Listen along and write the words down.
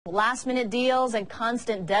Last-minute deals and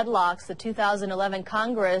constant deadlocks, the 2011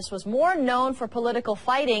 Congress was more known for political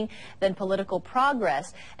fighting than political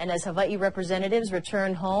progress. And as Hawaii representatives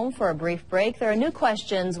return home for a brief break, there are new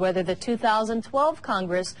questions whether the 2012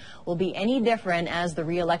 Congress will be any different as the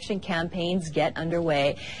re-election campaigns get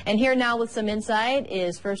underway. And here now with some insight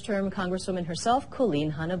is first-term Congresswoman herself,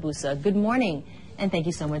 Colleen Hanabusa. Good morning. And thank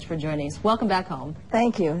you so much for joining us. Welcome back home.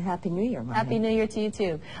 Thank you. Happy New Year, Marty. Happy New Year to you,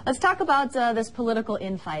 too. Let's talk about this political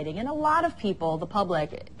infighting. And a lot of people, the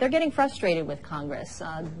public, they're getting frustrated with Congress.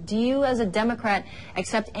 Do you, as a Democrat,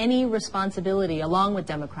 accept any responsibility, along with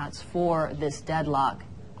Democrats, for this deadlock?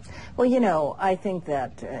 Well, you know, I think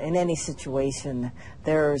that in any situation,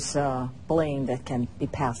 there's blame that can be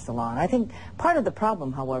passed along. I think part of the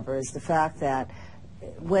problem, however, is the fact that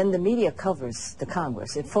when the media covers the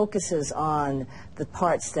Congress, it focuses on the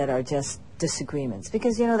parts that are just disagreements,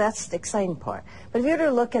 because, you know, that's the exciting part. But if you were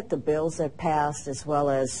to look at the bills that passed, as well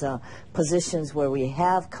as positions where we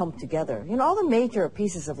have come together, you know, all the major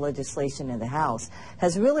pieces of legislation in the House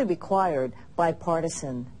has really required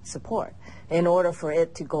bipartisan support in order for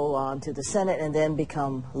it to go on to the Senate and then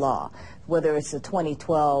become law. Whether it's the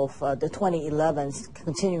 2011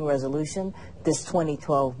 continuing resolution, this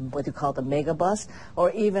 2012, what you call the mega bust, or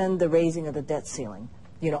even the raising of the debt ceiling.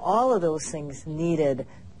 You know, all of those things needed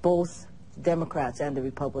both Democrats and the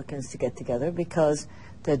Republicans to get together, because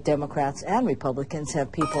the Democrats and Republicans have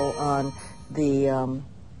people on the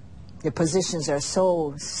positions are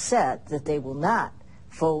so set that they will not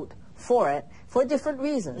vote for it for different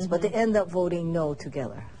reasons, but they end up voting no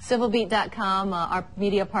together. Civilbeat.com, our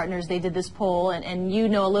media partners, they did this poll, and you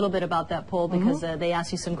know a little bit about that poll because they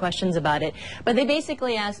asked you some questions about it. But they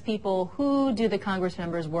basically asked people, who do the Congress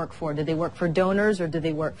members work for? Do they work for donors or do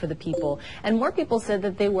they work for the people? And more people said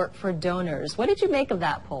that they work for donors. What did you make of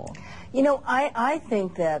that poll? You know, I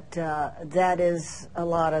think that that is a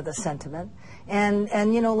lot of the sentiment.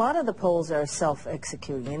 And you know, a lot of the polls are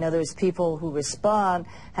self-executing. In other words, people who respond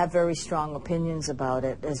have very strong opinions about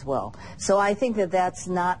it as well. So I think that that's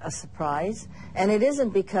not a surprise. And it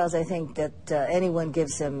isn't because I think that anyone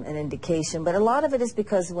gives them an indication, but a lot of it is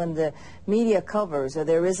because when the media covers, or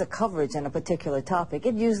there is a coverage on a particular topic,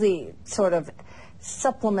 it usually sort of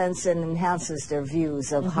supplements and enhances their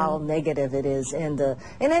views of how negative it is in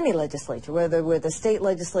any legislature, whether we're the state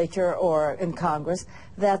legislature or in Congress.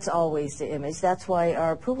 That's always the image. That's why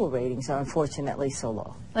our approval ratings are unfortunately so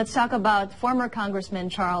low. Let's talk about former Congressman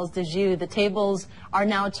Charles Dejoux. The tables are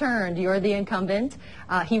now turned. You're the incumbent.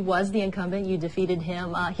 He was the incumbent. You defeated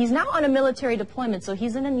him. He's now on a military deployment, so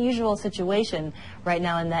he's in an unusual situation right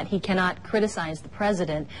now in that he cannot criticize the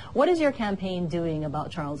president. What is your campaign doing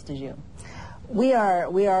about Charles Dejoux? We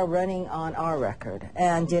are running on our record,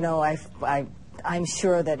 and you know, I'm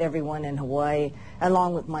sure that everyone in Hawaii,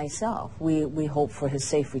 along with myself, we hope for his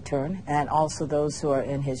safe return, and also those who are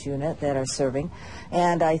in his unit that are serving.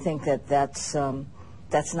 And I think that that's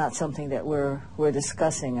not something that we're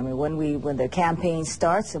discussing. I mean, when the campaign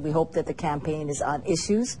starts, we hope that the campaign is on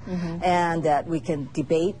issues and that we can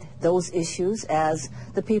debate those issues as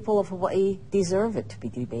the people of Hawaii deserve it to be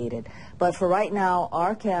debated. But for right now,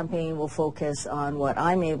 our campaign will focus on what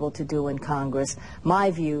I'm able to do in Congress,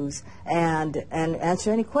 my views, and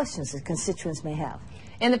answer any questions that constituents may have.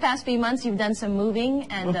 In the past few months, you've done some moving,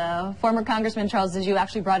 and former Congressman Charles Dejoux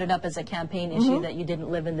actually brought it up as a campaign issue that you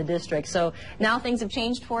didn't live in the district. So now things have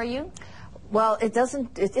changed for you? Well, it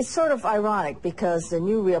doesn't. It's sort of ironic because the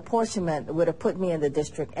new reapportionment would have put me in the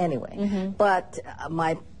district anyway. But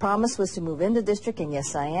my promise was to move in the district, and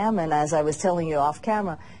yes, I am. And as I was telling you off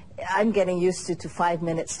camera, I'm getting used to 5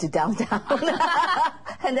 minutes to downtown.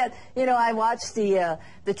 And that, you know, I watched the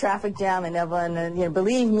traffic jam in Evan, and you know,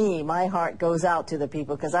 believe me, my heart goes out to the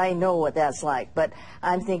people because I know what that's like. But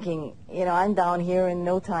I'm thinking, you know, I'm down here in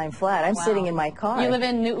no time flat. I'm sitting in my car. You live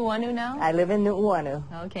in Nu'uanu now? I live in Nu'uanu.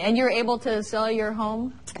 Okay, and you're able to sell your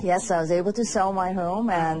home? Yes, I was able to sell my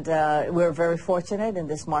home, and we're very fortunate in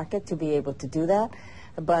this market to be able to do that.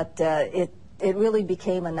 But it really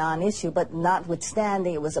became a non-issue, but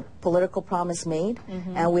notwithstanding, it was a political promise made,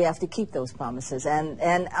 and we have to keep those promises.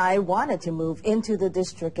 And I wanted to move into the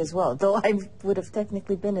district as well, though I would have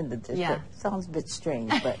technically been in the district. Yeah. Sounds a bit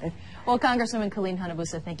strange, but... Well, Congresswoman Colleen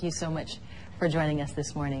Hanabusa, thank you so much for joining us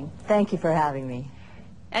this morning. Thank you for having me.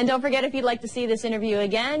 And don't forget, if you'd like to see this interview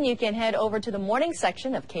again, you can head over to the morning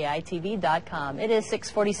section of KITV.com. It is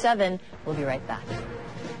 6:47. We'll be right back.